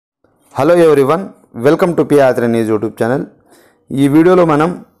Hello everyone, welcome to PR news YouTube channel. ఈ వీడియోలో మనం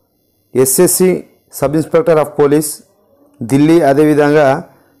SSC sub inspector of police Delhi అదేవిధంగా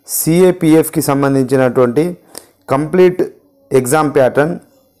సిఏపిఎఫ్కి సంబంధించినటువంటి కంప్లీట్ ఎగ్జామ్ ప్యాటర్న్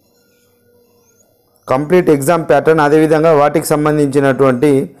అదేవిధంగా వాటికి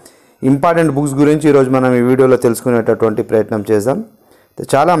సంబంధించినటువంటి ఇంపార్టెంట్ బుక్స్ గురించి ఈరోజు మనం ఈ వీడియోలో తెలుసుకునేటటువంటి ప్రయత్నం చేద్దాం.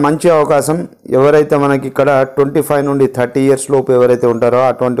 చాలా మంచి అవకాశం. ఎవరైతే మనకి ఇక్కడ 25 నుండి 30 ఇయర్స్ లోపు ఎవరైతే ఉంటారో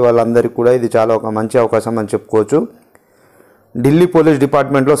అటువంటి వాళ్ళందరికీ కూడా ఇది చాలా ఒక మంచి అవకాశం అని చెప్పుకోవచ్చు. ఢిల్లీ పోలీస్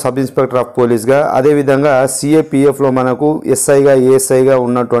డిపార్ట్మెంట్లో సబ్ ఇన్స్పెక్టర్ ఆఫ్ పోలీస్గా అదేవిధంగా సిఏపిఎఫ్లో మనకు ఎస్ఐగా ఏఎస్ఐగా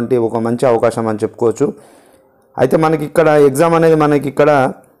ఉన్నటువంటి ఒక మంచి అవకాశం అని చెప్పుకోవచ్చు. అయితే మనకి ఇక్కడ ఎగ్జామ్ అనేది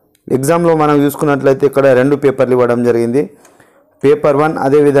ఎగ్జామ్లో మనం చూసుకున్నట్లయితే ఇక్కడ 2 పేపర్లు ఇవ్వడం జరిగింది. పేపర్ 1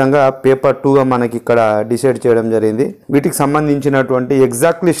 అదేవిధంగా పేపర్ 2గా మనకి ఇక్కడ డిసైడ్ చేయడం జరిగింది. వీటికి సంబంధించినటువంటి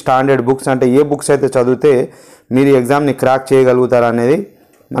ఎగ్జాక్ట్లీ స్టాండర్డ్ బుక్స్, అంటే ఏ బుక్స్ అయితే చదివితే మీరు ఎగ్జామ్ని క్రాక్ చేయగలుగుతారా అనేది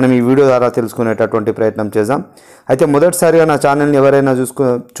మనం ఈ వీడియో ద్వారా తెలుసుకునేటటువంటి ప్రయత్నం చేద్దాం. అయితే మొదటిసారిగా నా ఛానల్ని ఎవరైనా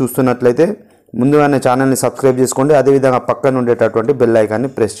చూస్తున్నట్లయితే ముందుగానే ఛానల్ని సబ్స్క్రైబ్ చేసుకోండి. అదేవిధంగా పక్కన ఉండేటటువంటి బెల్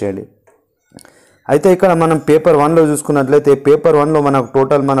ఐకాన్ని ప్రెస్ చేయండి. అయితే ఇక్కడ మనం పేపర్ 1లో చూసుకున్నట్లయితే పేపర్ 1లో మనకు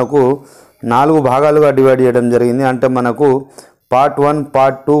టోటల్ 4 భాగాలుగా డివైడ్ చేయడం జరిగింది. అంటే మనకు part 1,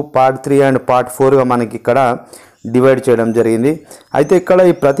 part 2, part 3 and part 4గా మనకి ఇక్కడ డివైడ్ చేయడం జరిగింది. అయితే ఇక్కడ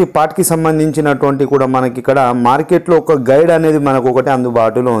ఈ ప్రతి పార్ట్కి సంబంధించినటువంటి కూడా మనకి ఇక్కడ మార్కెట్లో ఒక గైడ్ అనేది మనకు ఒకటి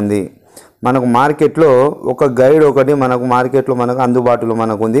అందుబాటులో ఉంది. మనకు మార్కెట్లో ఒక గైడ్ ఒకటి మనకు అందుబాటులో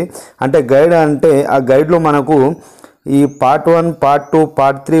మనకు ఉంది. అంటే గైడ్ అంటే ఆ గైడ్లో మనకు ఈ పార్ట్ 1, పార్ట్ 2,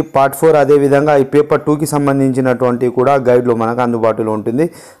 పార్ట్ 3, పార్ట్ 4 అదేవిధంగా ఈ పేపర్ 2కి సంబంధించినటువంటి కూడా గైడ్లో మనకు అందుబాటులో ఉంటుంది.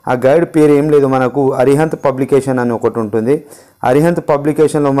 ఆ గైడ్ పేరు ఏం లేదు, మనకు అరిహంత్ పబ్లికేషన్ అని ఒకటి ఉంటుంది. అరిహంత్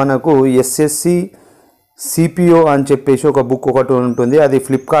పబ్లికేషన్లో మనకు SSC CPO అని చెప్పేసి ఒక బుక్ ఒకటి ఉంటుంది. అది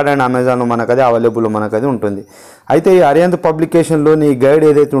ఫ్లిప్కార్ట్ అండ్ అమెజాన్లో మనకు అది అవైలబుల్ ఉంటుంది. అయితే ఈ అరిహంత్ పబ్లికేషన్లోని ఈ గైడ్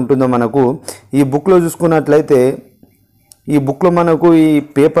ఏదైతే ఉంటుందో మనకు ఈ బుక్లో చూసుకున్నట్లయితే ఈ బుక్లో మనకు ఈ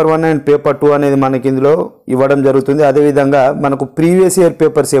పేపర్ 1 అండ్ పేపర్ 2 అనేది మనకి ఇందులో ఇవ్వడం జరుగుతుంది. అదేవిధంగా మనకు ప్రీవియస్ ఇయర్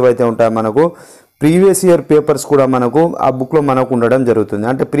పేపర్స్ ఏవైతే ఉంటాయో మనకు ప్రీవియస్ ఇయర్ పేపర్స్ కూడా మనకు ఆ బుక్లో మనకు ఉండడం జరుగుతుంది.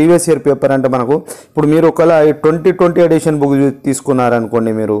 అంటే ప్రీవియస్ ఇయర్ పేపర్ అంటే మనకు ఇప్పుడు మీరు ఒకవేళ 2020 ఎడిషన్ బుక్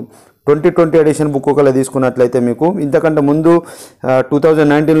తీసుకున్నారనుకోండి, మీరు 2020 ఎడిషన్ బుక్ ఒకవేళ తీసుకున్నట్లయితే మీకు ఇంతకంటే ముందు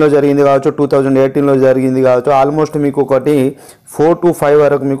 2019లో జరిగింది కావచ్చు, 2018లో జరిగింది కావచ్చు, ఆల్మోస్ట్ మీకు ఒకటి 4 to 5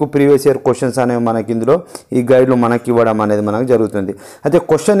 వరకు మీకు ప్రీవియస్ ఇయర్ క్వశ్చన్స్ అనేవి మనకి ఇందులో ఈ గైడ్లో మనకి ఇవ్వడం అనేది మనకు జరుగుతుంది. అయితే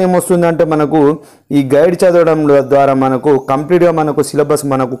క్వశ్చన్ ఏమొస్తుందంటే మనకు ఈ గైడ్ చదవడం ద్వారా మనకు కంప్లీట్గా మనకు సిలబస్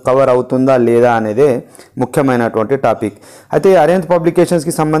మనకు కవర్ అవుతుందా లేదా అనేదే ముఖ్యమైనటువంటి టాపిక్. అయితే అరిహంత్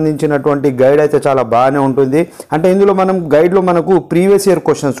పబ్లికేషన్స్కి సంబంధించినటువంటి గైడ్ అయితే చాలా బాగానే ఉంటుంది. అంటే ఇందులో గైడ్లో మనకు ప్రీవియస్ ఇయర్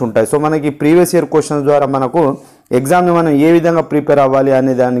క్వశ్చన్స్ ఉంటాయి. సో మనకి ప్రీవియస్ ఇయర్ క్వశ్చన్స్ ద్వారా మనకు ఎగ్జామ్ని మనం ఏ విధంగా ప్రిపేర్ అవ్వాలి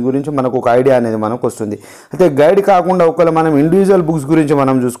అనే దాని గురించి మనకు ఒక ఐడియా అనేది మనకు వస్తుంది. అయితే గైడ్ కాకుండా ఒకవేళ మనం ఇండివిజువల్ బుక్స్ గురించి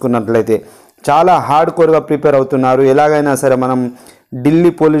మనం చూసుకున్నట్లయితే చాలా హార్డ్ కోర్గా ప్రిపేర్ అవుతున్నారు. ఎలాగైనా సరే మనం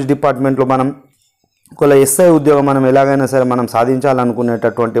ఢిల్లీ పోలీస్ డిపార్ట్మెంట్లో మనం ఒకవేళ ఎస్ఐ ఉద్యోగం మనం ఎలాగైనా సరే మనం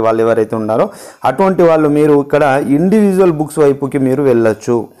సాధించాలనుకునేటటువంటి వాళ్ళు ఎవరైతే ఉన్నారో అటువంటి వాళ్ళు మీరు ఇక్కడ ఇండివిజువల్ బుక్స్ వైపుకి మీరు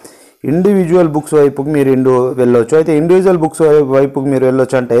వెళ్ళొచ్చు. ఇండివిజువల్ బుక్స్ వైపుకి మీరు వెళ్ళొచ్చు. అయితే ఇండివిజువల్ బుక్స్ వైపుకి మీరు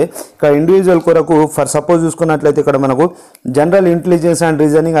వెళ్ళొచ్చు అంటే ఇక్కడ ఇండివిజువల్ కొరకు ఫర్ సపోజ్ చూసుకున్నట్లయితే ఇక్కడ మనకు జనరల్ ఇంటెలిజెన్స్ అండ్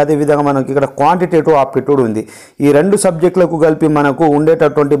రీజనింగ్ అదేవిధంగా మనకి ఇక్కడ క్వాంటిటేటివ్ ఆప్టిట్యూడ్ ఉంది. ఈ 2 సబ్జెక్టులకు కలిపి మనకు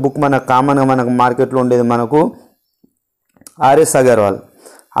ఉండేటటువంటి బుక్ కామన్గా మనకు మార్కెట్లో ఉండేది మనకు ఆర్ఎస్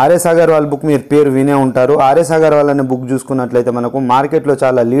అగర్వాల్ బుక్ మీరు పేరు వినే ఉంటారు. ఆర్ఎస్ అగర్వాల్ అనే బుక్ చూసుకున్నట్లయితే మనకు మార్కెట్లో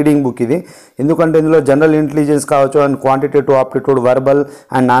చాలా లీడింగ్ బుక్ ఇది. ఎందుకంటే ఇందులో జనరల్ ఇంటెలిజెన్స్ కావచ్చు and quantitative aptitude, verbal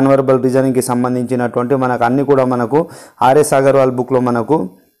and non verbal రీజనింగ్కి సంబంధించినటువంటి మనకు అన్నీ కూడా మనకు ఆర్ఎస్ అగర్వాల్ బుక్లో మనకు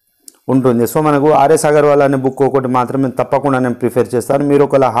ఉంటుంది. సో మనకు ఆర్ఎస్ అగర్వాల్ అనే బుక్ ఒకటి మాత్రమే తప్పకుండా నేను ప్రిఫర్ చేస్తాను. మీరు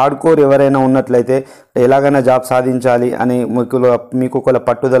ఒకవేళ హార్డ్ కోర్ ఎవరైనా ఉన్నట్లయితే ఎలాగైనా జాబ్ సాధించాలి అని మీకు ఒకవేళ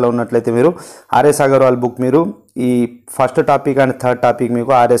పట్టుదల ఉన్నట్లయితే మీరు ఆర్ఎస్ అగర్వాల్ బుక్ మీరు ఈ first topic and third topic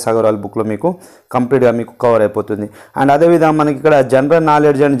మీకు ఆర్ఎస్ అగర్వాల్ బుక్లో మీకు కంప్లీట్గా మీకు కవర్ అయిపోతుంది. అండ్ అదేవిధంగా మనకి ఇక్కడ general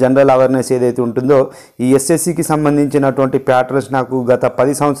knowledge and general awareness ఏదైతే ఉంటుందో ఈ ఎస్ఎస్సికి సంబంధించినటువంటి ప్యాటర్న్స్ నాకు గత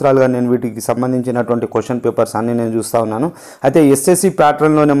 10 సంవత్సరాలుగా నేను వీటికి సంబంధించినటువంటి క్వశ్చన్ పేపర్స్ అన్నీ నేను చూస్తూ ఉన్నాను. అయితే ఎస్ఎస్సి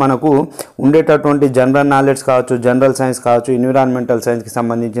ప్యాటర్న్లోనే మనకు ఉండేటటువంటి జనరల్ నాలెడ్జ్ కావచ్చు, జనరల్ సైన్స్ కావచ్చు, ఎన్విరాన్మెంటల్ సైన్స్కి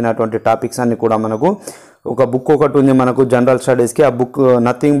సంబంధించినటువంటి టాపిక్స్ అన్నీ కూడా మనకు ఒక బుక్ ఒకటి ఉంది మనకు జనరల్ స్టడీస్కి. ఆ బుక్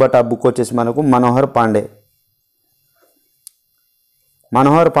నథింగ్ బట్ ఆ బుక్ వచ్చేసి మనకు మనోహర్ పాండే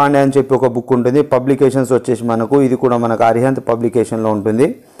అని చెప్పి ఒక బుక్ ఉంటుంది. పబ్లికేషన్స్ వచ్చేసి మనకు ఇది కూడా మనకు అరిహంత్ పబ్లికేషన్లో ఉంటుంది.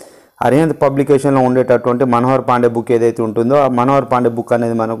 అరిహంత్ పబ్లికేషన్లో ఉండేటటువంటి మనోహర్ పాండే బుక్ ఏదైతే ఉంటుందో ఆ మనోహర్ పాండే బుక్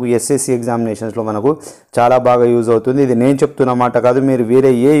అనేది మనకు ఎస్ఎస్సి ఎగ్జామినేషన్స్లో మనకు చాలా బాగా యూజ్ అవుతుంది. ఇది నేను చెప్తున్న మాట కాదు, మీరు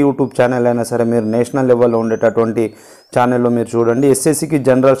వేరే ఏ యూట్యూబ్ ఛానల్ అయినా సరే మీరు నేషనల్ లెవెల్లో ఉండేటటువంటి ఛానల్లో మీరు చూడండి. ఎస్ఎస్సికి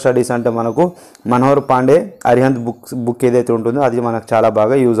జనరల్ స్టడీస్ అంటే మనకు మనోహర్ పాండే అరిహంత్ బుక్ ఏదైతే ఉంటుందో అది మనకు చాలా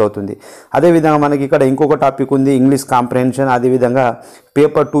బాగా యూజ్ అవుతుంది. అదేవిధంగా మనకి ఇక్కడ ఇంకొక టాపిక్ ఉంది, ఇంగ్లీష్ కాంప్రహెన్షన్. అదేవిధంగా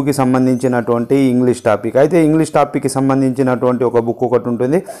పేపర్ 2కి సంబంధించినటువంటి ఇంగ్లీష్ టాపిక్. అయితే ఇంగ్లీష్ టాపిక్కి సంబంధించినటువంటి ఒక బుక్ ఒకటి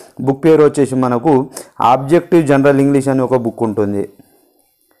ఉంటుంది. బుక్ పేరు వచ్చేసి మనకు ఆబ్జెక్టివ్ జనరల్ ఇంగ్లీష్ అని ఒక బుక్ ఉంటుంది.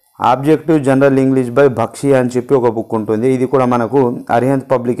 Objective general English by Bakshi అని చెప్పి ఒక బుక్ ఉంటుంది. ఇది కూడా మనకు అరిహంత్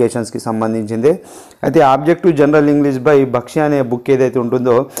పబ్లికేషన్స్కి సంబంధించింది. అయితే objective general English by Bakshi అనే బుక్ ఏదైతే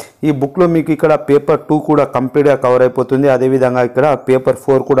ఉంటుందో ఈ బుక్లో మీకు ఇక్కడ పేపర్ 2 కూడా కంప్లీట్గా కవర్ అయిపోతుంది. అదేవిధంగా ఇక్కడ పేపర్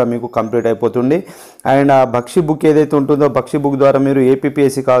 4 కూడా మీకు కంప్లీట్ అయిపోతుంది. అండ్ ఆ బక్షి బుక్ ఏదైతే ఉంటుందో బక్షి బుక్ ద్వారా మీరు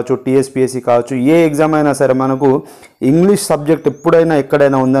ఏపీపీఎస్సీ కావచ్చు, టీఎస్పీఎస్సీ కావచ్చు, ఏ ఎగ్జామ్ అయినా సరే మనకు ఇంగ్లీష్ సబ్జెక్ట్ ఎప్పుడైనా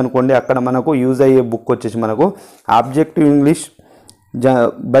ఎక్కడైనా ఉందనుకోండి అక్కడ మనకు యూజ్ అయ్యే బుక్ వచ్చేసి మనకు ఆబ్జెక్టివ్ ఇంగ్లీష్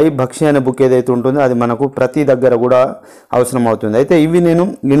బై బక్షి అనే బుక్ ఏదైతే ఉంటుందో అది మనకు ప్రతి దగ్గర కూడా అవసరం అవుతుంది. అయితే ఇవి నేను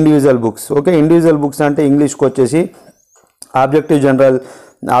individual books. Okay, individual books అంటే ఇంగ్లీష్కి వచ్చేసి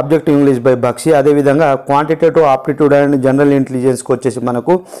ఆబ్జెక్టివ్ ఇంగ్లీష్ బై బక్షి. అదేవిధంగా క్వాంటిటేటివ్ ఆప్టిట్యూడ్ అండ్ జనరల్ ఇంటెలిజెన్స్కి వచ్చేసి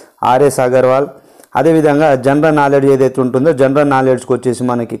మనకు ఆర్ఎస్ అగర్వాల్. అదేవిధంగా జనరల్ నాలెడ్జ్ ఏదైతే ఉంటుందో జనరల్ నాలెడ్జ్కి వచ్చేసి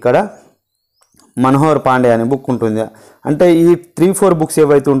మనకి ఇక్కడ మనోహర్ పాండే అనే బుక్ ఉంటుంది. అంటే ఈ 3-4 బుక్స్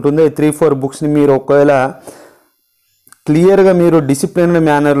ఏవైతే ఉంటుందో ఈ 3-4 బుక్స్ని మీరు ఒకవేళ క్లియర్గా మీరు డిసిప్లిన్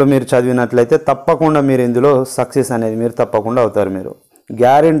మేనర్లో మీరు చదివినట్లయితే తప్పకుండా మీరు ఇందులో సక్సెస్ అనేది మీరు తప్పకుండా అవుతారు. మీరు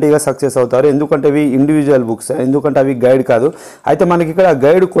గ్యారంటీగా సక్సెస్ అవుతారు. ఎందుకంటే అవి ఇండివిజువల్ బుక్స్, ఎందుకంటే అవి గైడ్ కాదు. అయితే మనకి ఇక్కడ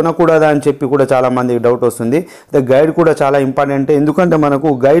గైడ్ కొనకూడదా అని చెప్పి కూడా చాలామందికి డౌట్ వస్తుంది. అయితే గైడ్ కూడా చాలా ఇంపార్టెంట్. ఎందుకంటే మనకు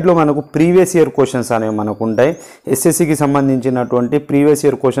గైడ్లో మనకు ప్రీవియస్ ఇయర్ క్వశ్చన్స్ అనేవి మనకు ఉంటాయి. ఎస్ఎస్సికి సంబంధించినటువంటి ప్రీవియస్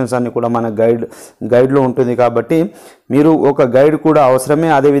ఇయర్ క్వశ్చన్స్ అన్ని కూడా మన గైడ్లో ఉంటుంది. కాబట్టి మీరు ఒక గైడ్ కూడా అవసరమే.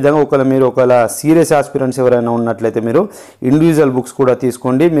 అదేవిధంగా మీరు ఒకవేళ సీరియస్ ఆస్పిరెంట్స్ ఎవరైనా ఉన్నట్లయితే మీరు ఇండివిజువల్ బుక్స్ కూడా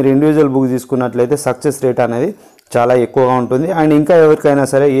తీసుకోండి. మీరు ఇండివిజువల్ బుక్స్ తీసుకున్నట్లయితే సక్సెస్ రేట్ అనేది చాలా ఎక్కువగా ఉంటుంది. అండ్ ఇంకా ఎవరికైనా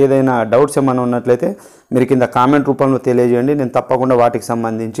సరే ఏదైనా డౌట్స్ ఏమైనా ఉన్నట్లయితే మీరు కింద కామెంట్ రూపంలో తెలియజేయండి. నేను తప్పకుండా వాటికి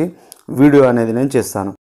సంబంధించి వీడియో అనేది నేను చేస్తాను.